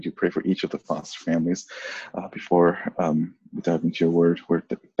you pray for each of the foster families. Before we dive into your word, we're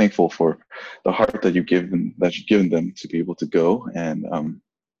thankful for the heart that you've given them to be able to go and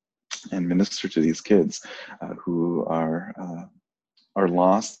minister to these kids who are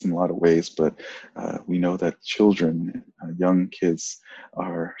lost in a lot of ways, but we know that children, young kids,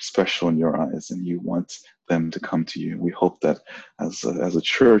 are special in your eyes, and you want them to come to you. We hope that as a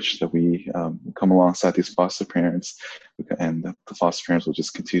church that we come alongside these foster parents, and that the foster parents will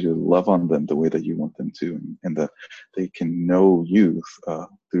just continue to love on them the way that you want them to, and that they can know you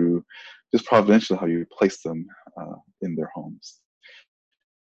through just providentially how you place them in their homes.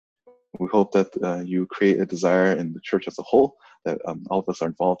 We hope that you create a desire in the church as a whole, that all of us are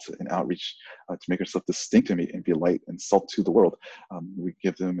involved in outreach to make ourselves distinct and be light and salt to the world. We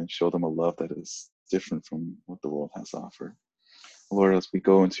give them and show them a love that is different from what the world has to offer. Lord, as we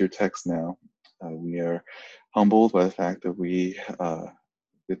go into your text now, we are humbled by the fact that we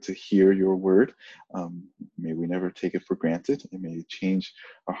get to hear your word. May we never take it for granted. It may change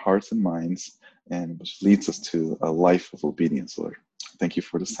our hearts and minds, and which leads us to a life of obedience, Lord. Thank you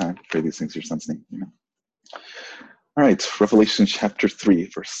for this time. I pray these things in your son's name. Amen. All right, Revelation chapter 3,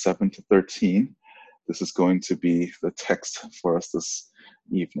 verse 7 to 13. This is going to be the text for us this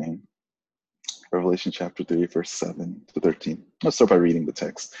evening. Revelation chapter 3, verse 7 to 13. Let's start by reading the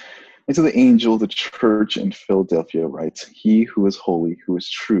text. And to the angel of the church in Philadelphia writes, he who is holy, who is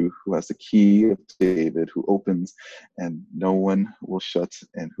true, who has the key of David, who opens and no one will shut,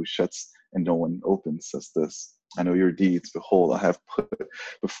 and who shuts and no one opens, says this. I know your deeds. Behold, I have put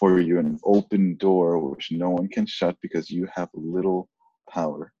before you an open door which no one can shut, because you have little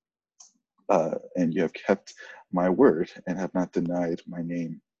power. And you have kept my word and have not denied my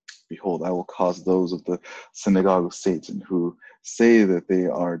name. Behold, I will cause those of the synagogue of Satan who say that they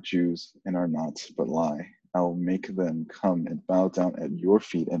are Jews and are not, but lie. I will make them come and bow down at your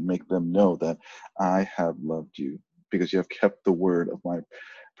feet and make them know that I have loved you, because you have kept the word of my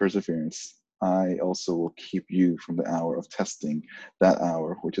perseverance. I also will keep you from the hour of testing, that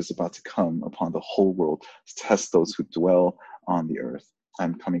hour which is about to come upon the whole world, to test those who dwell on the earth. I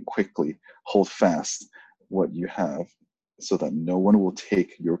am coming quickly. Hold fast what you have, so that no one will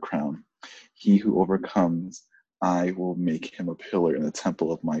take your crown. He who overcomes, I will make him a pillar in the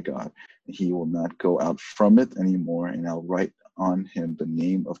temple of my God, and he will not go out from it anymore, and I'll write on him the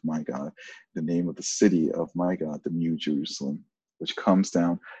name of my God, the name of the city of my God, the New Jerusalem, which comes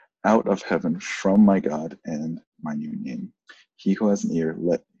down out of heaven from my God, and my new name. He who has an ear,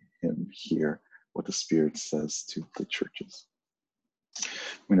 let him hear what the Spirit says to the churches.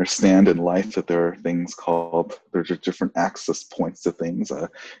 We understand in life that there are things called, there's different access points to things.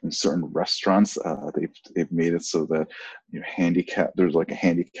 In certain restaurants, they've made it so that there's like a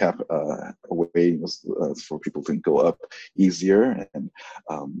handicap way for people to go up easier, and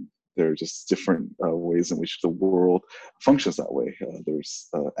there are just different ways in which the world functions that way. There's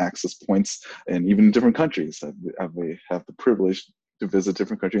access points, and even in different countries have the privilege to visit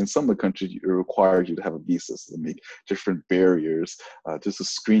different countries. In some of the countries, it requires you to have a visa, so they make different barriers just to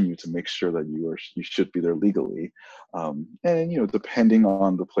screen you to make sure that you should be there legally. And depending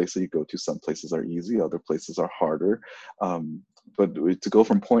on the place that you go to, some places are easy, other places are harder. But to go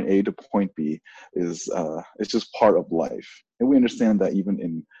from point A to point B is it's just part of life, and we understand that even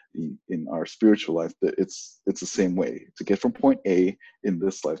in our spiritual life, that it's the same way. To get from point A in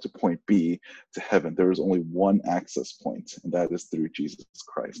this life to point B to heaven, there is only one access point, and that is through Jesus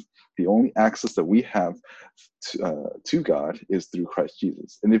Christ. The only access that we have to God is through Christ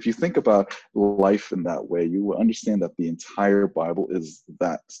Jesus. And if you think about life in that way, you will understand that the entire Bible is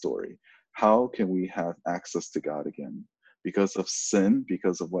that story. How can we have access to God again? Because of sin,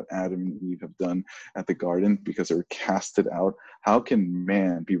 because of what Adam and Eve have done at the garden, because they were casted out. How can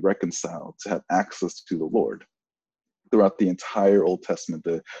man be reconciled to have access to the Lord? Throughout the entire Old Testament,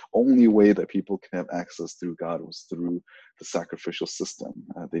 the only way that people can have access through God was through the sacrificial system.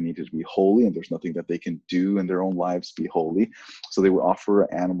 They needed to be holy, and there's nothing that they can do in their own lives to be holy. So they would offer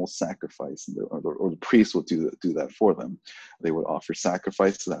an animal sacrifice, or the priest would do that for them. They would offer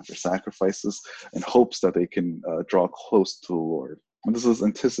sacrifices after sacrifices in hopes that they can draw close to the Lord. And this is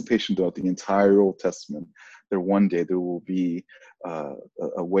anticipation throughout the entire Old Testament, that one day there will be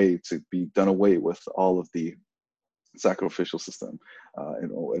a way to be done away with all of the sacrificial system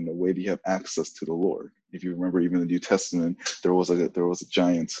in a way that you have access to the Lord. If you remember, even in the New Testament, there was a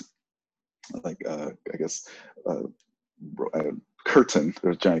giant, curtain.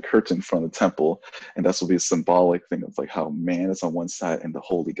 There's a giant curtain in front of the temple, and that's will be a symbolic thing of like how man is on one side and the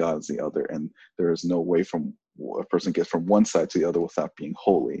holy God is the other, and there is no way from a person gets from one side to the other without being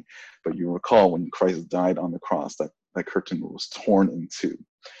holy. But you recall when Christ died on the cross, that curtain was torn in two.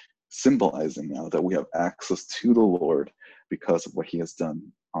 symbolizing now that we have access to the Lord because of what he has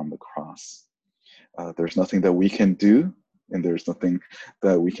done on the cross. There's nothing that we can do, and there's nothing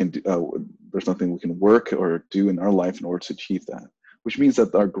that we can do, there's nothing we can work or do in our life in order to achieve that. Which means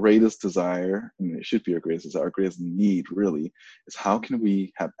that our greatest desire, and it should be our greatest desire, our greatest need really, is how can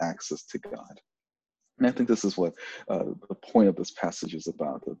we have access to God? And I think this is what the point of this passage is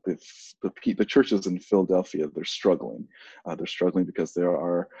about. The churches in Philadelphia, they're struggling. They're struggling because there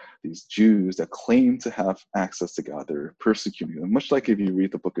are these Jews that claim to have access to God. They're persecuting them. Much like if you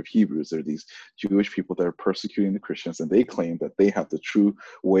read the book of Hebrews, there are these Jewish people that are persecuting the Christians, and they claim that they have the true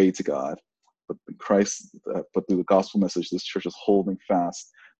way to God. But but through the gospel message, this church is holding fast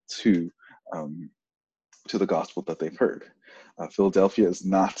to the gospel that they've heard. Philadelphia is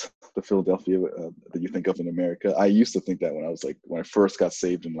not the Philadelphia that you think of in America. I used to think that when I first got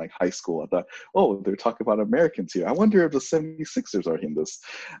saved in like high school. I thought, oh, they're talking about Americans here. I wonder if the 76ers are in this.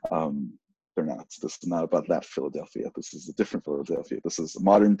 They're not. This is not about that Philadelphia. This is a different Philadelphia. This is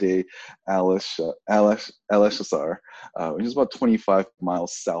modern day Aleshazar, which is about 25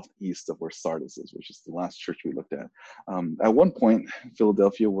 miles southeast of where Sardis is, which is the last church we looked at. At one point,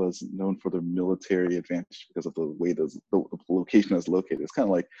 Philadelphia was known for their military advantage because of the way the location is located. It's kind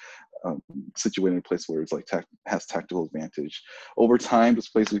of like situated in a place where it's like has tactical advantage. Over time, this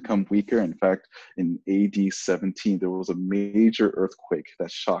place has become weaker. In fact, in AD 17, there was a major earthquake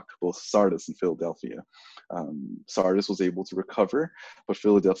that shocked both Sardis and Philadelphia. Sardis was able to recover, but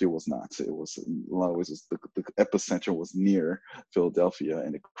Philadelphia was not. It was, in a lot of ways, the epicenter was near Philadelphia,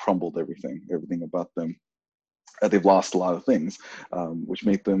 and it crumbled everything about them. They've lost a lot of things, which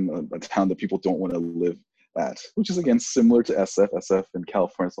make them a town that people don't want to live at, which is again similar to SF. SF in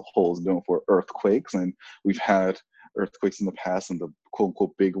California as a whole is known for earthquakes, and we've had earthquakes in the past, and the quote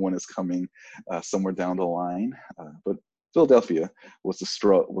unquote big one is coming somewhere down the line. But Philadelphia was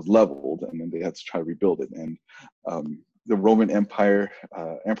leveled, and then they had to try to rebuild it. And the Roman Empire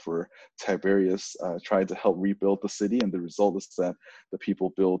Emperor Tiberius tried to help rebuild the city, and the result is that the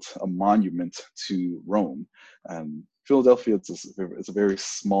people built a monument to Rome. And Philadelphia is a very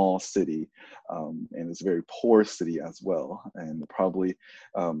small city, and it's a very poor city as well. And probably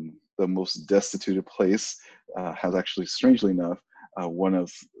the most destitute place has actually, strangely enough, one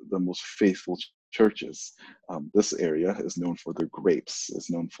of the most faithful churches. This area is known for their grapes. It's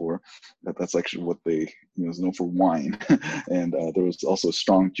known for that's actually what they is known for wine. And there was also a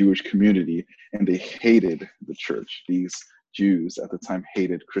strong Jewish community, and they hated the church. These Jews at the time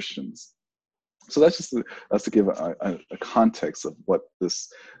hated Christians. So that's to give a context of what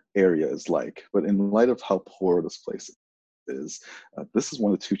this area is like. But in light of how poor this place is, this is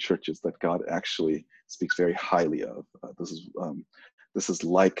one of the two churches that God actually speaks very highly of. This is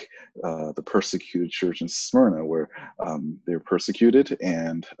like the persecuted church in Smyrna, where they're persecuted,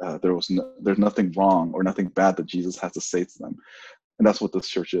 and there's nothing wrong or nothing bad that Jesus has to say to them. And that's what this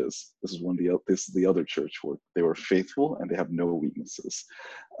church is. This is the other church where they were faithful and they have no weaknesses.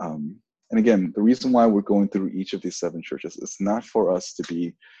 And again, the reason why we're going through each of these 7 churches is not for us to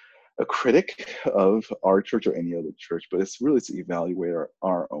be a critic of our church or any other church, but it's really to evaluate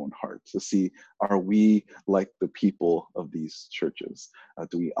our own hearts, to see, are we like the people of these churches?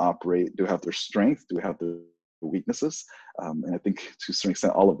 Do we have their strength? Do we have their weaknesses? And I think to a certain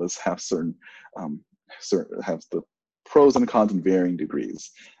extent, all of us have have the pros and cons in varying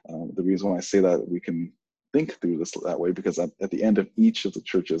degrees. The reason why I say that we can think through this that way, because at the end of each of the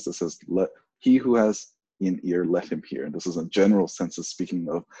churches, it says, "Let he who has an ear, let him hear." And this is a general sense of speaking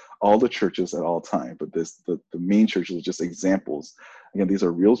of all the churches at all time, but the main churches are just examples. Again, these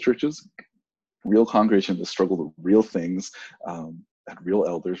are real churches, real congregations that struggle with real things, and real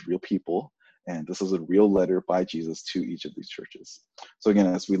elders, real people. And this is a real letter by Jesus to each of these churches. So again,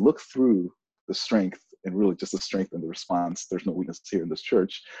 as we look through the strength, and really just the strength and the response, there's no weakness here in this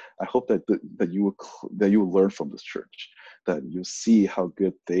church, I hope that you will learn from this church, that you see how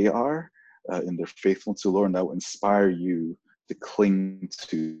good they are in their faithfulness to the Lord, and that will inspire you to cling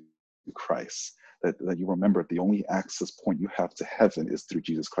to Christ. That you remember the only access point you have to heaven is through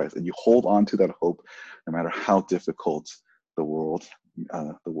Jesus Christ, and you hold on to that hope no matter how difficult the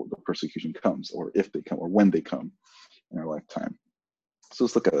persecution comes, or if they come, or when they come in our lifetime. So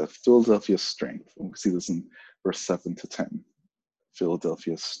let's look at Philadelphia's strength. And we see this in verse 7 to 10.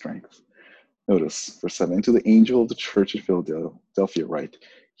 Philadelphia's strength. Notice verse 7. And to the angel of the church of Philadelphia write,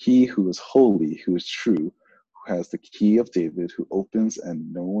 he who is holy, who is true, who has the key of David, who opens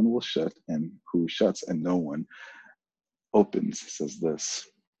and no one will shut, and who shuts and no one opens, says this.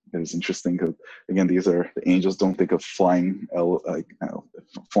 It is interesting because, again, these are the angels. Don't think of flying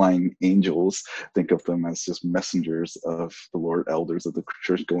angels. Think of them as just messengers of the Lord, elders of the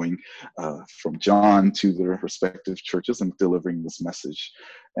church, going from John to their respective churches and delivering this message.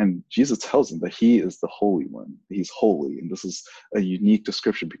 And Jesus tells them that he is the Holy One. He's holy. And this is a unique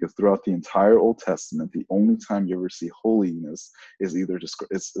description because throughout the entire Old Testament, the only time you ever see holiness is either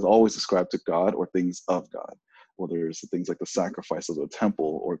it's always described to God or things of God. Whether it's things like the sacrifice of the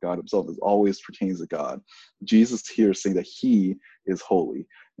temple or God himself, it always pertains to God. Jesus here is saying that he is holy.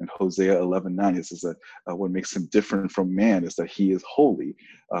 In Hosea 11:9, it says that what makes him different from man is that he is holy.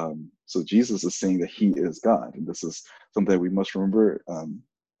 So Jesus is saying that he is God. And this is something that we must remember. A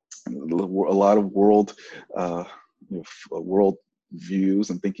lot of world views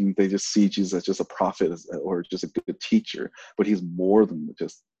and thinking they just see Jesus as just a prophet or just a good teacher, but he's more than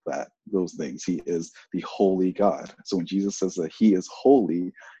just those things. He is the holy God. So when Jesus says that he is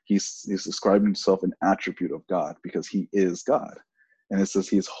holy, he's describing himself an attribute of God because he is God. And it says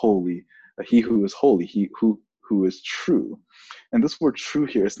he is holy, he who is holy, he who is true. And this word true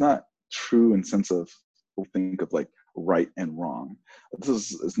here, it's not true in sense of, we'll think of like right and wrong.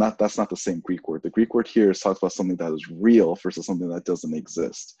 That's not the same Greek word. The Greek word here talks about something that is real versus something that doesn't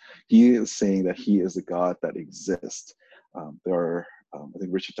exist. He is saying that he is a God that exists. I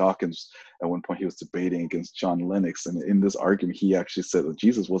think Richard Dawkins, at one point, he was debating against John Lennox, and in this argument, he actually said that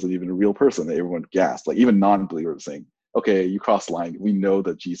Jesus wasn't even a real person. That everyone gasped, like even non-believers saying, "Okay, you cross the line. We know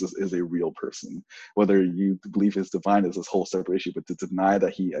that Jesus is a real person. Whether you believe his divine is this whole separate issue, but to deny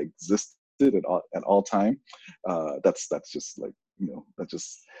that he existed at all time, that's just like, that's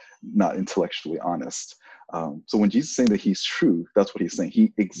just not intellectually honest." So when Jesus is saying that he's true, that's what he's saying.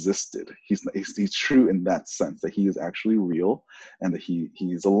 He existed. He's true in that sense, that he is actually real and that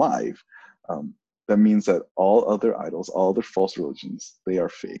he's alive. That means that all other idols, all other false religions, they are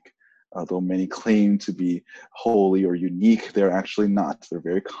fake. Though many claim to be holy or unique, they're actually not. They're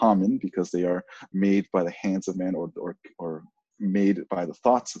very common because they are made by the hands of men or made by the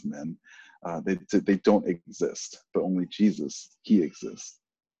thoughts of men. They don't exist, but only Jesus, he exists.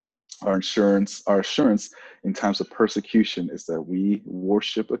 Our assurance in times of persecution is that we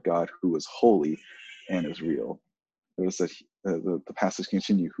worship a God who is holy and is real. Notice that the passage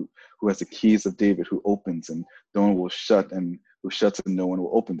continues, who has the keys of David, who opens and no one will shut, and who shuts and no one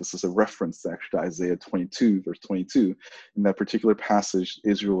will open. This is a reference to actually Isaiah 22, verse 22. In that particular passage,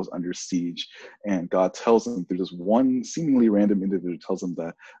 Israel was under siege, and God tells them through this one seemingly random individual, tells them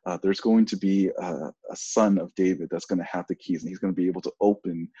that there's going to be a son of David that's going to have the keys, and he's going to be able to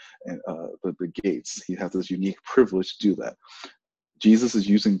open the gates. He has this unique privilege to do that. Jesus is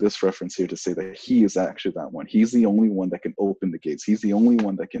using this reference here to say that he is actually that one. He's the only one that can open the gates. He's the only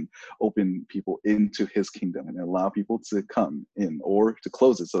one that can open people into his kingdom and allow people to come in, or to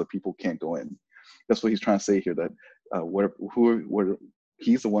close it so that people can't go in. That's what he's trying to say here, that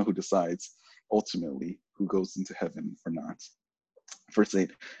he's the one who decides ultimately who goes into heaven or not. Verse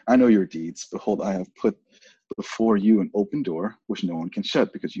 8, I know your deeds. Behold, I have put before you an open door, which no one can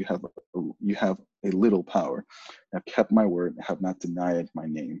shut, because you have a little power. I have kept my word and have not denied my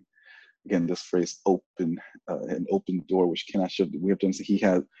name. Again, this phrase "open," an open door which cannot shut. We have to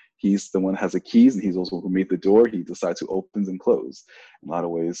understand he's the one who has the keys, and he's also who made the door. He decides who opens and closes. In a lot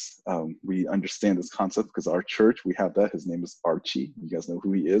of ways, we understand this concept because our church, we have that. His name is Archie. You guys know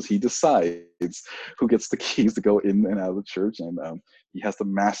who he is. He decides who gets the keys to go in and out of the church, and he has the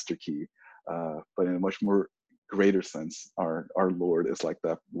master key. But in a much more greater sense, our Lord is like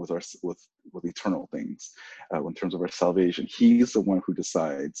that with eternal things. In terms of our salvation, he's the one who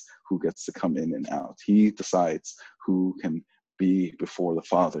decides who gets to come in and out. He decides who can be before the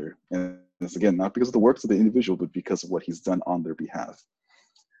Father, and it's again not because of the works of the individual, but because of what he's done on their behalf.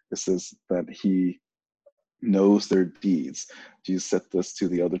 It says that he knows their deeds. Jesus said this to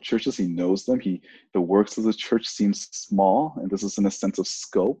the other churches. He knows them. The works of the church seem small, and this is in a sense of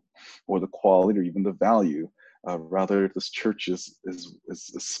scope or the quality or even the value. Rather, this church is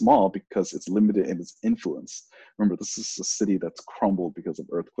small because it's limited in its influence. Remember, this is a city that's crumbled because of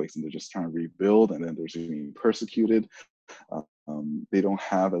earthquakes, and they're just trying to rebuild, and then they're being persecuted. They don't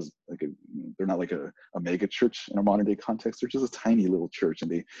have they're not like a mega church in our modern day context. They're just a tiny little church, and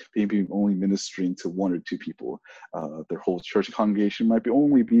they may be only ministering to one or two people. Their whole church congregation might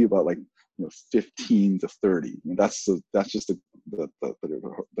only be about 15 to 30. And that's just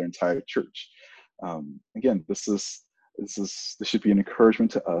their entire church. Again, this should be an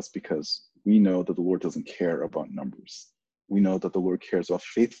encouragement to us because we know that the Lord doesn't care about numbers. We know that the Lord cares about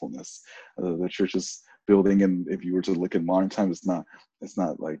faithfulness. The church's building, and if you were to look at modern times, it's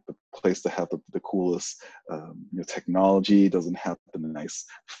not like the place to have the coolest technology, doesn't have the nice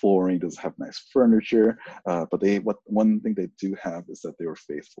flooring, doesn't have nice furniture, but one thing they do have is that they were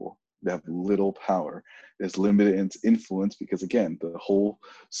faithful. They have little power. It's limited in influence because, again, the whole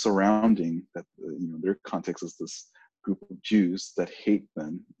surrounding that their context is this group of Jews that hate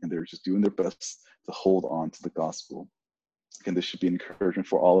them, and they're just doing their best to hold on to the gospel. And this should be an encouragement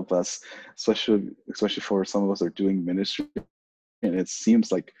for all of us, especially for some of us that are doing ministry. And it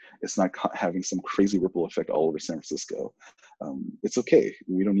seems like it's not having some crazy ripple effect all over San Francisco. It's okay.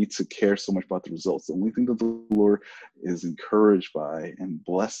 We don't need to care so much about the results. The only thing that the Lord is encouraged by and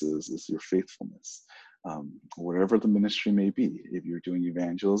blesses is your faithfulness. Whatever the ministry may be, if you're doing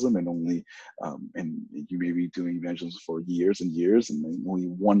evangelism and you may be doing evangelism for years and years, and then only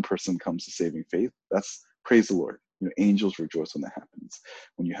one person comes to saving faith, that's praise the Lord. Angels rejoice when that happens.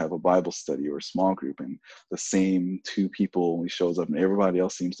 When you have a Bible study or a small group and the same two people only shows up and everybody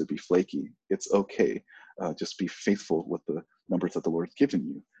else seems to be flaky, it's okay. Just be faithful with the numbers that the Lord's given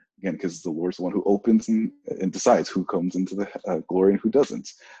you. Again, because the Lord's the one who opens and decides who comes into the glory and who doesn't.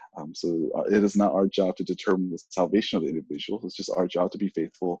 So it is not our job to determine the salvation of the individual. It's just our job to be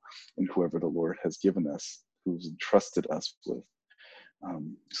faithful in whoever the Lord has given us, who's entrusted us with.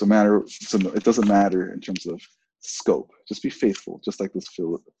 So it doesn't matter in terms of scope. Just be faithful, just like this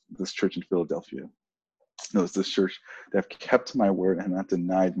church in Philadelphia. Notice this church, they have kept my word and not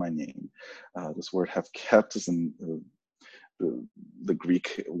denied my name. This word have kept is in the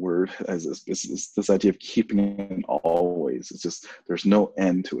Greek word as this idea of keeping it always. It's just there's no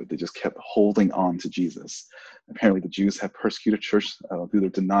end to it. They just kept holding on to Jesus. Apparently, the Jews have persecuted church through their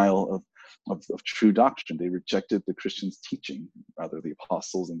denial of true doctrine. They rejected the Christians' teaching, rather the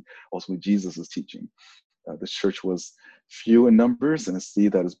apostles and ultimately Jesus' teaching. The church was few in numbers and a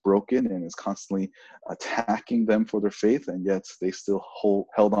seed that is broken and is constantly attacking them for their faith, and yet they still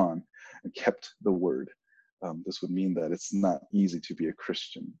held on and kept the word. This would mean that it's not easy to be a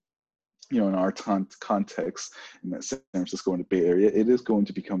Christian. In our context, in that San Francisco and the Bay Area, it is going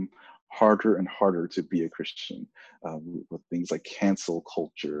to become harder and harder to be a Christian with things like cancel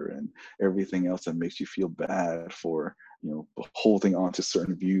culture and everything else that makes you feel bad for holding on to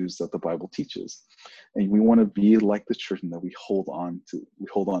certain views that the Bible teaches. And we want to be like the church in that we hold on to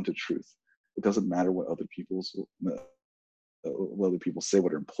truth. It doesn't matter what other people say,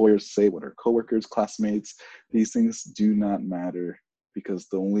 what our employers say, what our coworkers, classmates. These things do not matter, because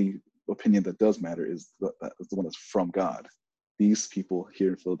the only opinion that does matter is the one that's from God. These people here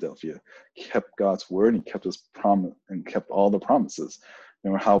in Philadelphia kept God's word and kept His promise and kept all the promises.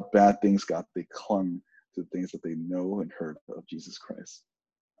 No matter how bad things got, they clung to the things that they know and heard of Jesus Christ.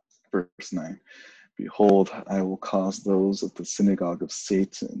 Verse 9, behold, I will cause those of the synagogue of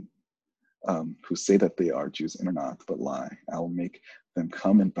Satan who say that they are Jews and are not, but lie. I will make them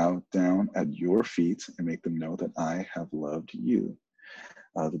come and bow down at your feet and make them know that I have loved you.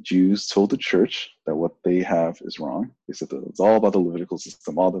 The Jews told the church that what they have is wrong. They said that it's all about the Levitical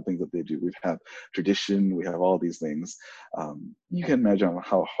system, all the things that they do. We have tradition, we have all these things. You can imagine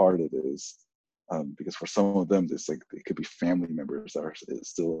how hard it is, because for some of them, it's like they could be family members that are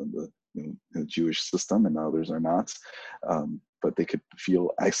still in the Jewish system, and others are not. But they could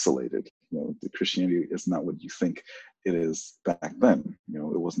feel isolated. The Christianity is not what you think it is back then. It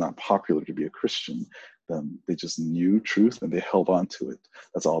was not popular to be a Christian. They just knew truth and they held on to it.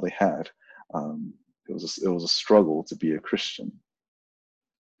 That's all they had. It was a struggle to be a Christian.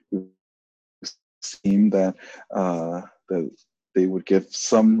 It seemed that they would give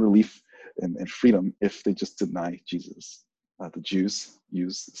some relief and freedom if they just deny Jesus. The Jews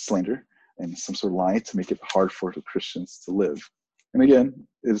used slander and some sort of lie to make it hard for the Christians to live. And again,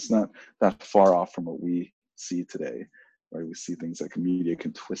 it's not that far off from what we see today. Right? We see things like media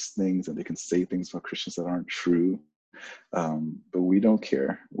can twist things and they can say things about Christians that aren't true. But we don't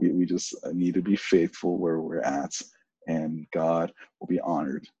care. We just need to be faithful where we're at, and God will be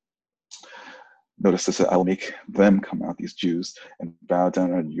honored. Notice this: I will make them come out, these Jews, and bow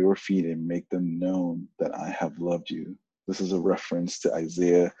down at your feet and make them known that I have loved you. This is a reference to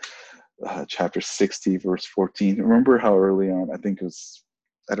Isaiah chapter 60, verse 14. Remember how early on, I think it was,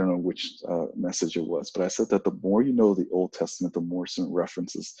 I don't know which message it was, but I said that the more you know the Old Testament, the more certain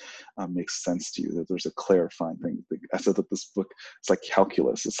references make sense to you, that there's a clarifying thing. I said that this book, it's like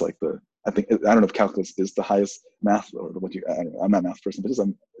calculus. It's like I don't know if calculus is the highest math, or I'm not a math person, but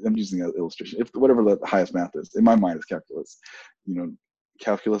I'm using an illustration. If whatever the highest math is, in my mind, is calculus.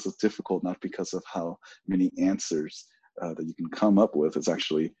 Calculus is difficult not because of how many answers that you can come up with. It's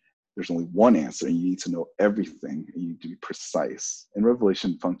actually, there's only one answer, and you need to know everything, and you need to be precise. And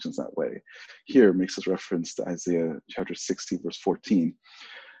Revelation functions that way. Here it makes this reference to Isaiah chapter 60, verse 14,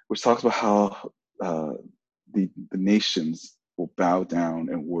 which talks about how the nations will bow down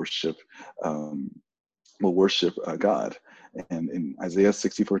and worship, God. And in Isaiah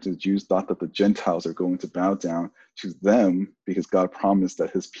 64, the Jews thought that the Gentiles are going to bow down to them because God promised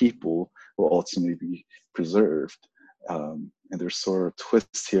that his people will ultimately be preserved. And there's sort of a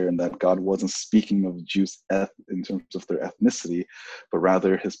twist here in that God wasn't speaking of Jews in terms of their ethnicity, but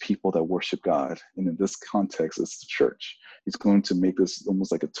rather his people that worship God. And in this context, it's the church. He's going to make this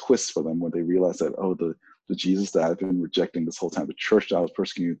almost like a twist for them when they realize that, oh, the Jesus that I've been rejecting this whole time, the church that I was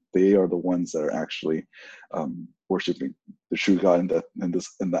persecuting, they are the ones that are actually worshiping the true God. And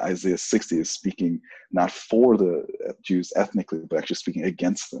the Isaiah 60 is speaking not for the Jews ethnically, but actually speaking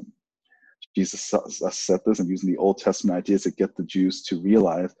against them. Jesus said this and using the Old Testament ideas to get the Jews to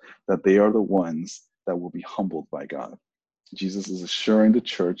realize that they are the ones that will be humbled by God. Jesus is assuring the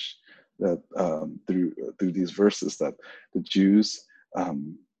church that through these verses that the Jews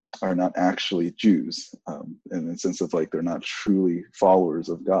are not actually Jews, in the sense of like they're not truly followers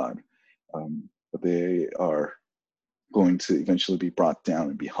of God, but they are going to eventually be brought down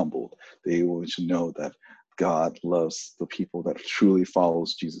and be humbled. They will know that God loves the people that truly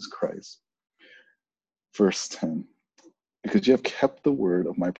follows Jesus Christ. Verse 10, because you have kept the word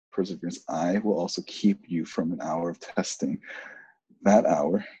of my perseverance, I will also keep you from an hour of testing, that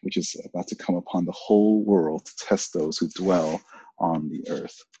hour which is about to come upon the whole world to test those who dwell on the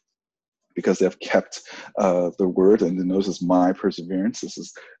earth. Because they have kept the word, and notice is my perseverance. This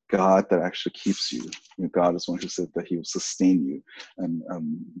is God that actually keeps you. God is one who said that he will sustain you. And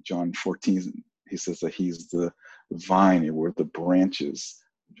John 14, he says that he's the vine and we're the branches.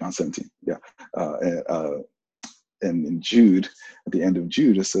 John 17, yeah. And in Jude, at the end of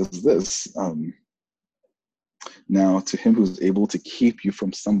Jude, it says this, now to him who is able to keep you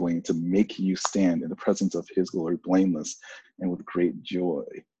from stumbling, to make you stand in the presence of his glory blameless and with great joy.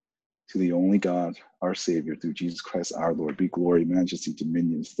 To the only God, our Savior, through Jesus Christ our Lord, be glory, majesty,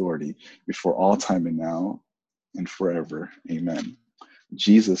 dominion, authority, before all time and now and forever. Amen.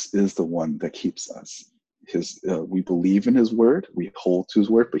 Jesus is the one that keeps us. We believe in his word, we hold to his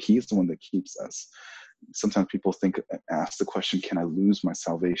word, but he's the one that keeps us. Sometimes people ask the question, can I lose my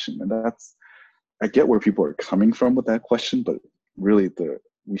salvation? And I get where people are coming from with that question, but really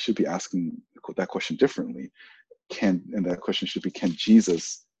we should be asking that question differently. And that question should be, can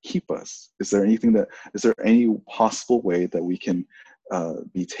Jesus keep us? Is there any possible way that we can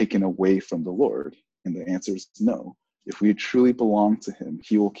be taken away from the Lord? And the answer is no. If we truly belong to him,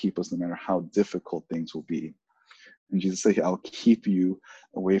 he will keep us no matter how difficult things will be. And Jesus said, I'll keep you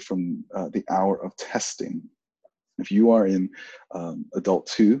away from the hour of testing. If you are in Adult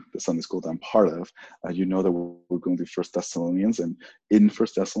 2, the Sunday school that I'm part of, you know that we're going through 1 Thessalonians. And in 1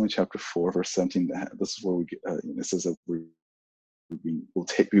 Thessalonians chapter 4, verse 17, this is where it says that we will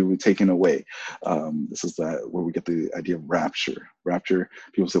be taken away. This is where we get the idea of rapture. Rapture,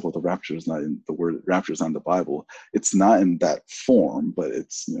 people say, well, the rapture is not in the word, rapture is not in the Bible. It's not in that form, but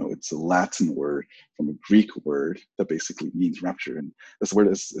it's a Latin word from a Greek word that basically means rapture. And this word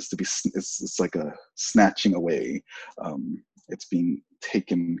is to be, it's like a snatching away. It's being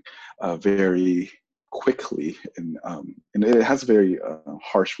taken very quickly, and it has a very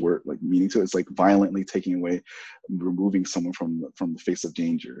harsh word like meaning to it. It's like violently taking away, removing someone from the face of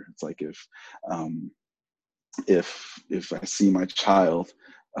danger. It's like if I see my child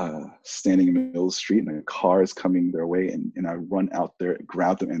standing in the middle of the street and a car is coming their way, and I run out there,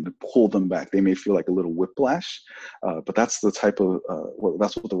 grab them and pull them back, they may feel like a little whiplash, but that's the type of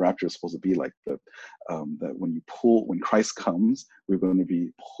that's what the rapture is supposed to be like. That when Christ comes, we're going to be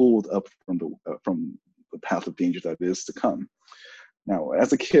pulled up from the path of danger that is to come. Now,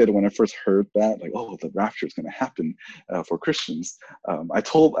 as a kid, when I first heard that, like, oh, the rapture is going to happen for Christians,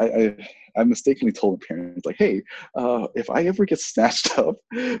 I mistakenly told the parents, like, hey, if I ever get snatched up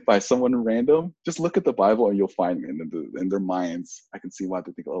by someone random, just look at the Bible and you'll find me. And in their minds, I can see why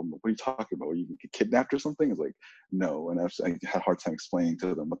they think, oh, what are you talking about? Are you get kidnapped or something? It's like, no. And I had a hard time explaining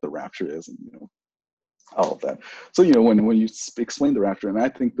to them what the rapture is, and all of that. So when you explain the rapture, and I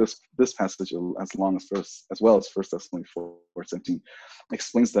think this passage, as well as 1 Thessalonians 4:17,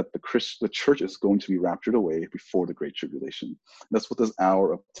 explains that the church is going to be raptured away before the Great Tribulation. That's what this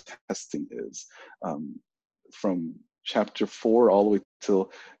hour of testing is. From chapter 4 all the way till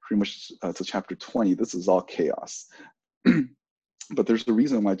pretty much to chapter 20, this is all chaos. But there's a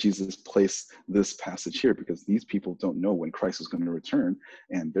reason why Jesus placed this passage here, because these people don't know when Christ is going to return,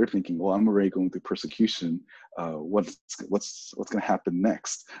 and they're thinking, "Well, I'm already going through persecution. What's going to happen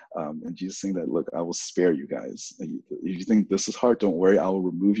next?" And Jesus saying that, "Look, I will spare you guys. If you think this is hard, don't worry. I will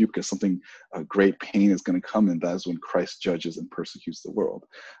remove you, because something great pain is going to come, and that is when Christ judges and persecutes the world.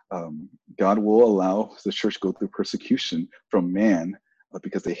 God will allow the church go through persecution from man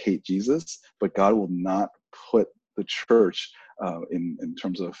because they hate Jesus, but God will not put the church in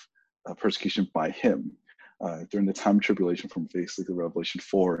terms of persecution by him. During the time of tribulation, from basically Revelation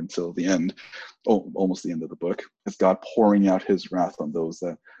 4 until the end, almost the end of the book, is God pouring out his wrath on those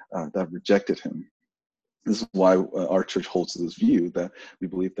that rejected him. This is why our church holds to this view that we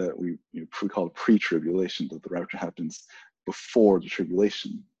believe that we call it pre-tribulation, that the rapture happens before the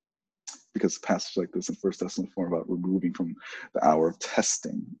tribulation. Because passages like this in 1 Thessalonians 4 about removing from the hour of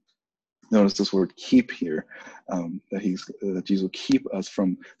testing. Notice this word "keep" here, that Jesus will keep us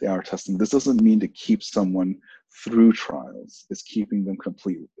from the hour of testing. This doesn't mean to keep someone through trials. It's keeping them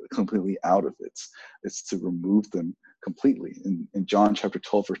completely out of it. It's to remove them completely. In John chapter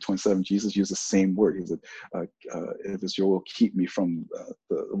 12, verse 27, Jesus used the same word. He said, "If it's your will, keep me from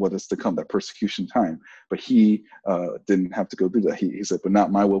what is to come, that persecution time." But he didn't have to go through that. He said, "But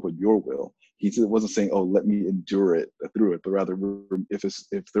not my will, but your will." He wasn't saying, "Oh, let me endure it through it," but rather,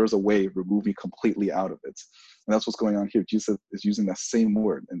 if there's a way, remove me completely out of it. And that's what's going on here. Jesus is using that same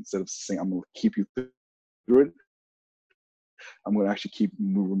word. Instead of saying, "I'm going to keep you through it," I'm going to actually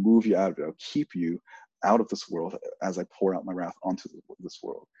remove you out of it. I'll keep you out of this world as I pour out my wrath onto this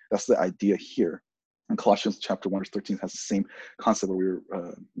world. That's the idea here. And Colossians chapter 1, verse 13 has the same concept where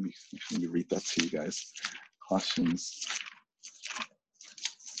let me read that to you guys. Colossians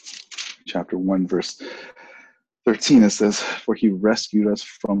chapter 1, verse 13, it says, "For he rescued us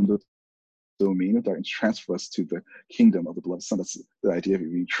from the domain of darkness, transfer us to the kingdom of the beloved Son." That's the idea of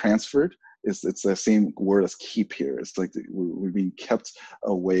being transferred. It's the same word as "keep" here. It's like we're being kept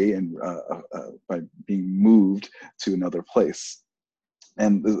away and by being moved to another place.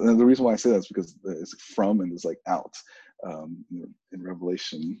 And the reason why I say that is because it's from and it's like out. In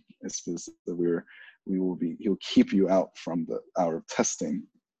Revelation, it says that he'll keep you out from the hour of testing.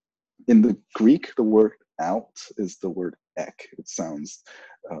 In the Greek, the word "out" is the word "ek." It sounds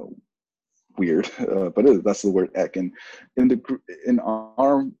weird, but that's the word "ek." And in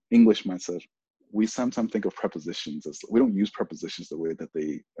our English mindset, we sometimes think of prepositions as, we don't use prepositions the way that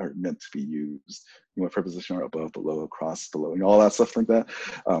they are meant to be used. Prepositions are above, below, across, below, all that stuff like that.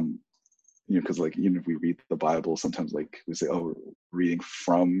 Because like, even if we read the Bible, sometimes like we say, "Oh, we're reading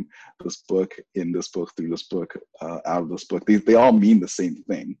from this book, in this book, through this book, out of this book." They all mean the same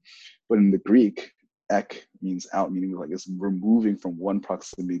thing. But in the Greek, "ek" means out, meaning like it's removing from one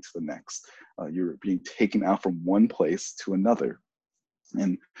proximity to the next. You're being taken out from one place to another.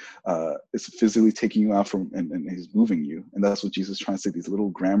 And it's physically taking you out from, and he's moving you. And that's what Jesus is trying to say, these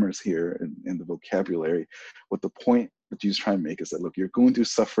little grammars here in the vocabulary. What the point that Jesus is trying to make is that, look, you're going through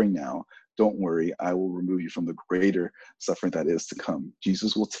suffering now. Don't worry, I will remove you from the greater suffering that is to come.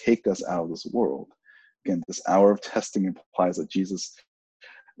 Jesus will take us out of this world. Again, this hour of testing implies that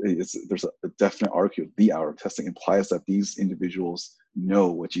there's a definite argument. The hour of testing implies that these individuals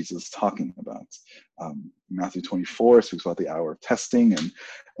know what Jesus is talking about. Matthew 24 speaks about the hour of testing,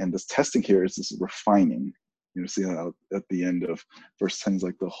 and this testing here is this refining. See how at the end of verse 10 is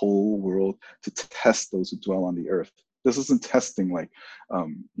like, the whole world to test those who dwell on the earth. This isn't testing like,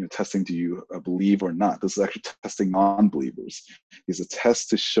 testing, do you believe or not? This is actually testing non-believers. It's a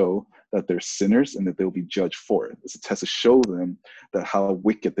test to show that they're sinners and that they'll be judged for it. It's a test to show them that how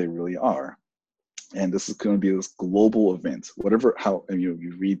wicked they really are. And this is going to be this global event.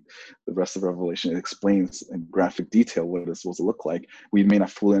 You read the rest of Revelation, it explains in graphic detail what it's supposed to look like. We may not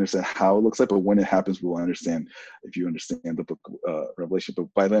fully understand how it looks like, but when it happens, we'll understand. If you understand the book Revelation,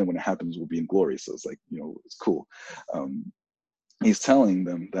 but by then, when it happens, we'll be in glory. So it's like, it's cool. He's telling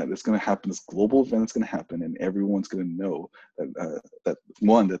them that it's going to happen. This global event is going to happen, and everyone's going to know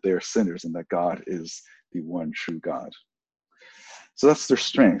that they're sinners and that God is the one true God. So that's their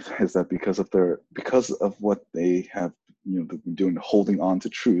strength, is that because of what they have been doing, holding on to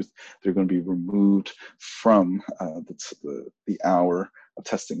truth, they're going to be removed from the hour of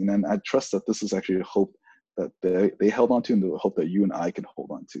testing. And then I trust that this is actually a hope that they held on to, and the hope that you and I can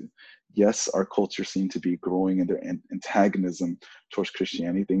hold on to. Yes, our culture seems to be growing in their antagonism towards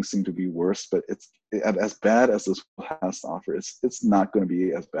Christianity. Things seem to be worse, but it's as bad as this has to offer. It's not going to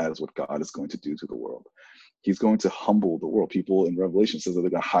be as bad as what God is going to do to the world. He's going to humble the world. People in Revelation says that they're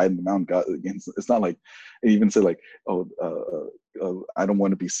going to hide in the mountain. God, again, it's not like, it even said like, I don't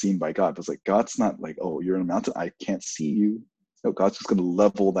want to be seen by God. But it's like, God's not like, "Oh, you're in a mountain, I can't see you." No, God's just going to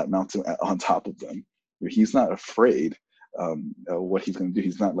level that mountain on top of them. He's not afraid what he's going to do.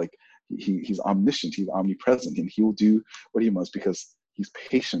 He's not like, he's omniscient, he's omnipresent, and he will do what he must because he's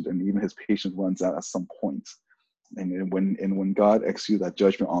patient, and even his patience runs out at some point. And when God executes that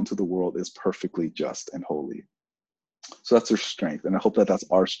judgment onto the world, is perfectly just and holy. So that's their strength. And I hope that that's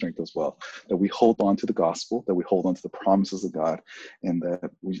our strength as well, that we hold on to the gospel, that we hold on to the promises of God, and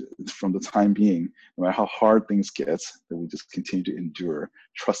that we, from the time being, no matter how hard things get, that we just continue to endure,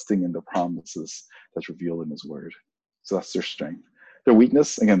 trusting in the promises that's revealed in his word. So that's their strength. Their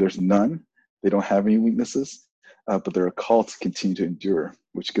weakness, again, there's none. They don't have any weaknesses, but they're a call to continue to endure,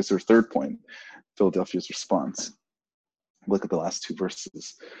 which gets their third point, Philadelphia's response. Look at the last two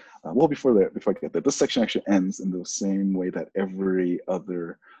verses. Well, before I get there, this section actually ends in the same way that every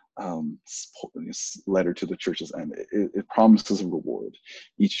other letter to the churches end. It promises a reward.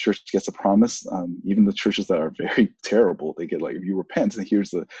 Each church gets a promise. Even the churches that are very terrible, they get like, if you repent, and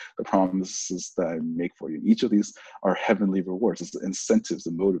here's the promises that I make for you. Each of these are heavenly rewards. It's incentives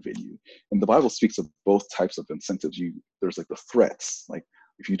that motivate you. And the Bible speaks of both types of incentives. There's like the threats, like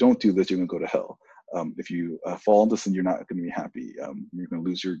if you don't do this, you're gonna go to hell. If you fall into sin, you're not going to be happy. You're going to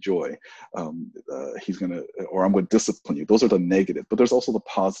lose your joy. He's going to, or I'm going to discipline you. Those are the negative, but there's also the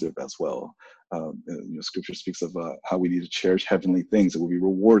positive as well. Scripture speaks of how we need to cherish heavenly things that will be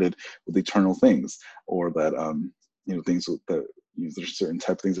rewarded with eternal things, or that things that there's certain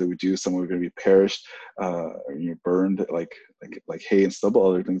type of things that we do. Some are going to be perished, burned like hay and stubble.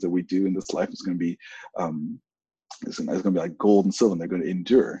 Other things that we do in this life is going to be it's going to be like gold and silver, and they're going to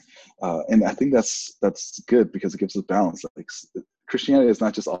endure. And I think that's good because it gives us balance. Like Christianity is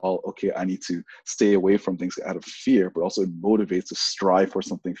not just all, okay, I need to stay away from things out of fear, but also it motivates to strive for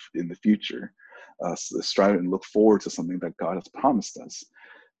something in the future, strive and look forward to something that God has promised us.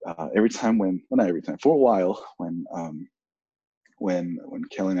 Not every time, for a while, when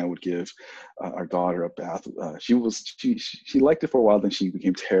Kelly and I would give our daughter a bath, she liked it for a while. Then she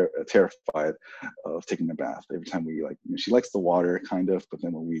became terrified of taking a bath. Every time she likes the water kind of, but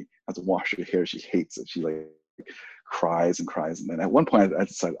then when we have to wash her hair, she hates it. She cries and cries. And then at one point I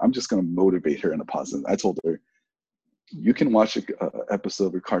decided I'm just going to motivate her in a positive. I told her, you can watch an episode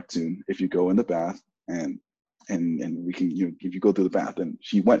of a cartoon if you go in the bath and we can, if you go through the bath. And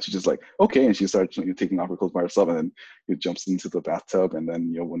she just like, okay. And she started taking off her clothes by herself, and then jumps into the bathtub. And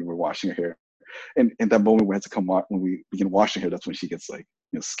then, when we're washing her hair, and in that moment we had to when we begin washing her, that's when she gets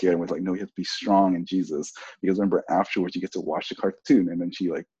scared, and we're like, no, you have to be strong in Jesus, because remember, afterwards you get to watch the cartoon. And then she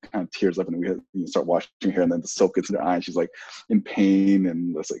kind of tears up, and we have start washing her hair, and then the soap gets in her eye, and she's in pain.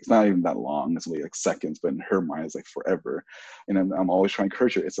 And it's not even that long, it's only seconds, but in her mind it's forever. And I'm always trying to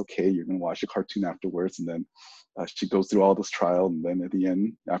encourage her, it's okay, you're going to watch the cartoon afterwards. And then she goes through all this trial, and then at the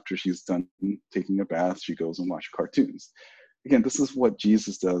end, after she's done taking a bath, she goes and watches cartoons. Again, this is what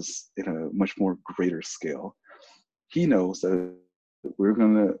Jesus does in a much more greater scale. He knows that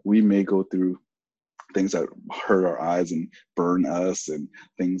we may go through things that hurt our eyes and burn us, and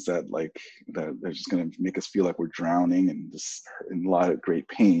things that are just going to make us feel like we're drowning and just in a lot of great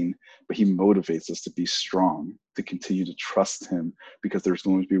pain. But he motivates us to be strong, to continue to trust him, because there's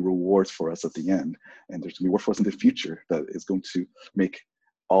going to be rewards for us at the end, and there's going to be reward for us in the future that is going to make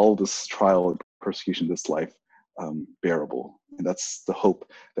all this trial and persecution in this life bearable. And that's the hope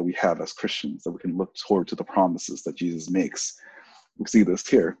that we have as Christians, that we can look toward to the promises that Jesus makes. We see this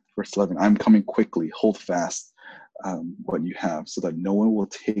here, verse 11, I'm coming quickly, hold fast what you have, so that no one will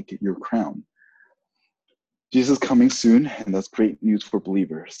take your crown. Jesus is coming soon, and that's great news for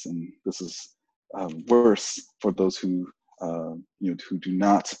believers. And this is worse for those who do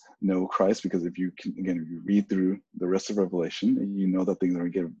not know Christ, because if you read through the rest of Revelation, you know that things are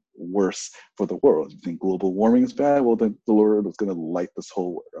going to get worse for the world. You think global warming is bad? Well, then the Lord is going to light this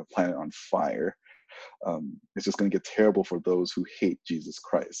whole planet on fire. It's just going to get terrible for those who hate Jesus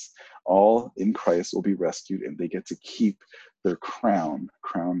Christ. All in Christ will be rescued, and they get to keep their crown.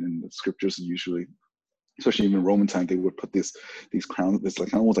 Crown in the scriptures usually, especially even in Roman time, they would put these crowns,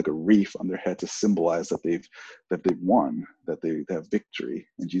 it's almost like a wreath on their head to symbolize that they've won, that they have victory.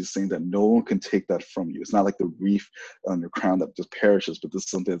 And Jesus is saying that no one can take that from you. It's not like the wreath on your crown that just perishes, but this is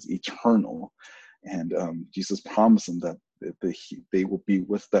something that's eternal. And Jesus promised them that they will be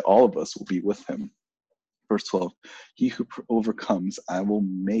that all of us will be with him. Verse 12, he who overcomes, I will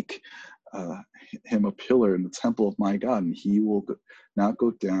make him a pillar in the temple of my God, and he will not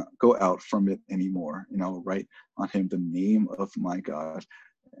go out from it anymore. And I will write on him the name of my God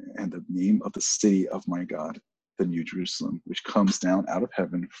and the name of the city of my God, the New Jerusalem, which comes down out of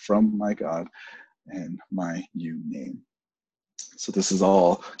heaven from my God, and my new name. So this is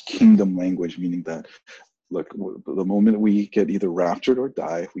all kingdom language, meaning that look, the moment we get either raptured or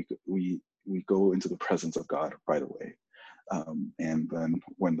die, we go into the presence of God right away. And then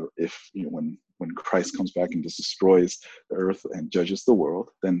when Christ comes back and just destroys the earth and judges the world,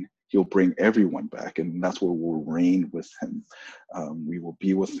 then he'll bring everyone back, and that's where we'll reign with him. We will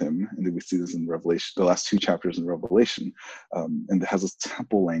be with him, and then we see this in Revelation, the last 2 chapters in Revelation, and it has a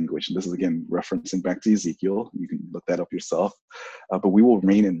temple language. And this is again referencing back to Ezekiel. You can look that up yourself. But we will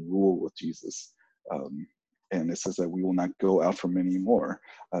reign and rule with Jesus. And it says that we will not go out from anymore.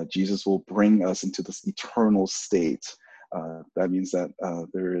 Jesus will bring us into this eternal state. That means that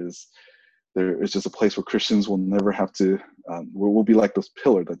there is just a place where Christians will never have to, we'll be like this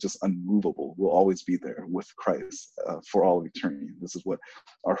pillar that's just unmovable. We'll always be there with Christ for all of eternity. This is what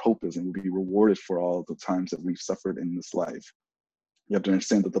our hope is, and we'll be rewarded for all the times that we've suffered in this life. You have to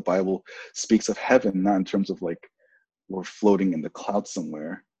understand that the Bible speaks of heaven, not in terms of like we're floating in the clouds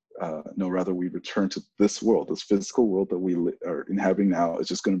somewhere. No, rather we return to this world, this physical world that we are inhabiting now. Is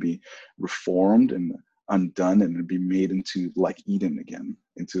just going to be reformed and undone and be made into like Eden again,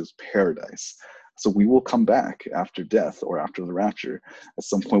 into his paradise. So we will come back after death or after the rapture. At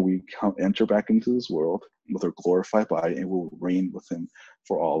some point we enter back into this world with our glorified body, and we'll reign with him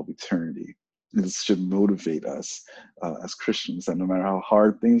for all of eternity. And this should motivate us as Christians, that no matter how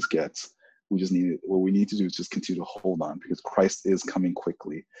hard things get, what we need to do is just continue to hold on, because Christ is coming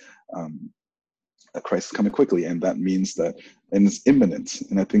quickly. Christ is coming quickly, and that means that, and it's imminent.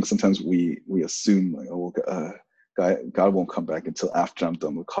 And I think sometimes we assume like, oh, God won't come back until after I'm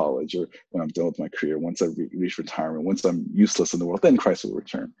done with college, or when I'm done with my career, once I reach retirement, once I'm useless in the world, then Christ will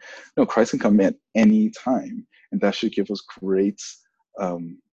return. No, Christ can come at any time, and that should give us great.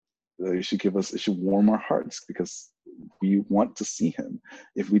 It should warm our hearts, because we want to see him.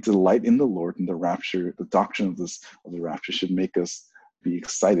 If we delight in the Lord, and the rapture, the doctrine of the rapture should make us be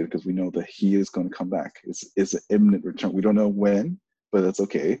excited, because we know that he is going to come back. It's an imminent return. We don't know when, but that's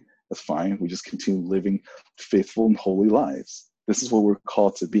okay. That's fine. We just continue living faithful and holy lives. This is what we're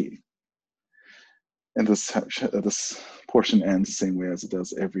called to be. And this portion ends the same way as it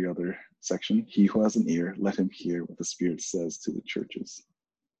does every other section. He who has an ear, let him hear what the Spirit says to the churches.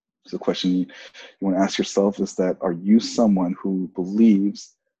 So the question you want to ask yourself is that, are you someone who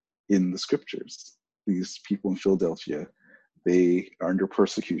believes in the scriptures? These people in Philadelphia, they are under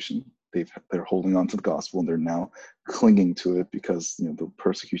persecution. They're holding on to the gospel, and they're now clinging to it, because the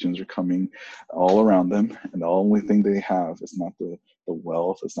persecutions are coming all around them, and the only thing they have is not the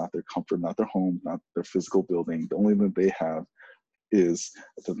wealth, it's not their comfort, not their home, not their physical building. The only thing they have is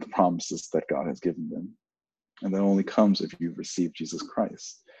the promises that God has given them, and that only comes if you've received Jesus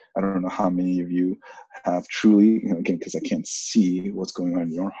Christ. I don't know how many of you have truly, again, because I can't see what's going on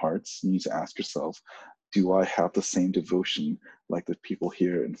in your hearts. You need to ask yourself, do I have the same devotion like the people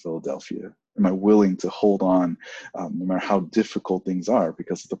here in Philadelphia? Am I willing to hold on no matter how difficult things are,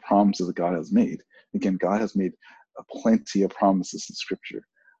 because of the promises that God has made? Again, God has made plenty of promises in Scripture.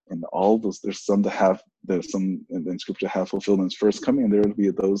 And all those, there's some in Scripture have fulfilled in his first coming, and there will be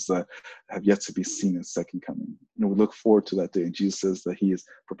those that have yet to be seen in his second coming. We look forward to that day. And Jesus says that he is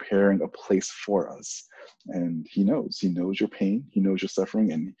preparing a place for us. And he knows your pain, he knows your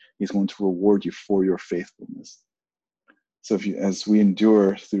suffering, and he's going to reward you for your faithfulness. So as we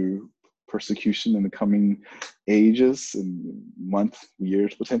endure through persecution in the coming ages and months,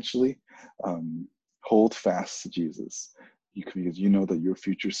 years potentially, hold fast to Jesus. Because you know that your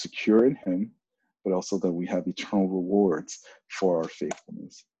future is secure in him, but also that we have eternal rewards for our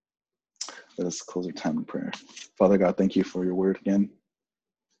faithfulness. Let us close our time in prayer. Father God, thank you for your word again.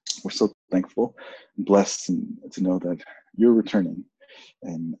 We're so thankful and blessed to know that you're returning,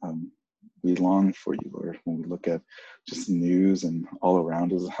 and we long for you, Lord. When we look at just the news and all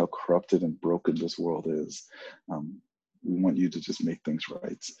around us, how corrupted and broken this world is, we want you to just make things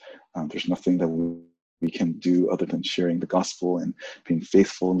right. There's nothing that we can do other than sharing the gospel and being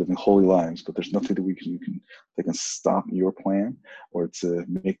faithful and living holy lives, but there's nothing that that can stop your plan or to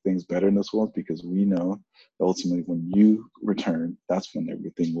make things better in this world, because we know that ultimately when you return, that's when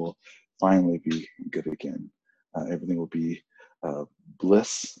everything will finally be good again. Everything will be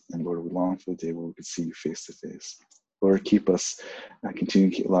bliss, and Lord, we long for the day where we can see you face to face. Lord, keep us, continue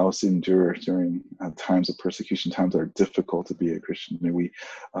to allow us to endure during times of persecution, times that are difficult to be a Christian. May we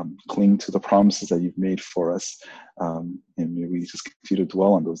cling to the promises that you've made for us, and may we just continue to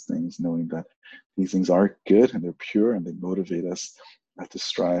dwell on those things, knowing that these things are good and they're pure, and they motivate us to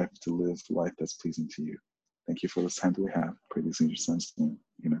strive to live life that's pleasing to you. Thank you for this time that we have. I pray these in your son's name.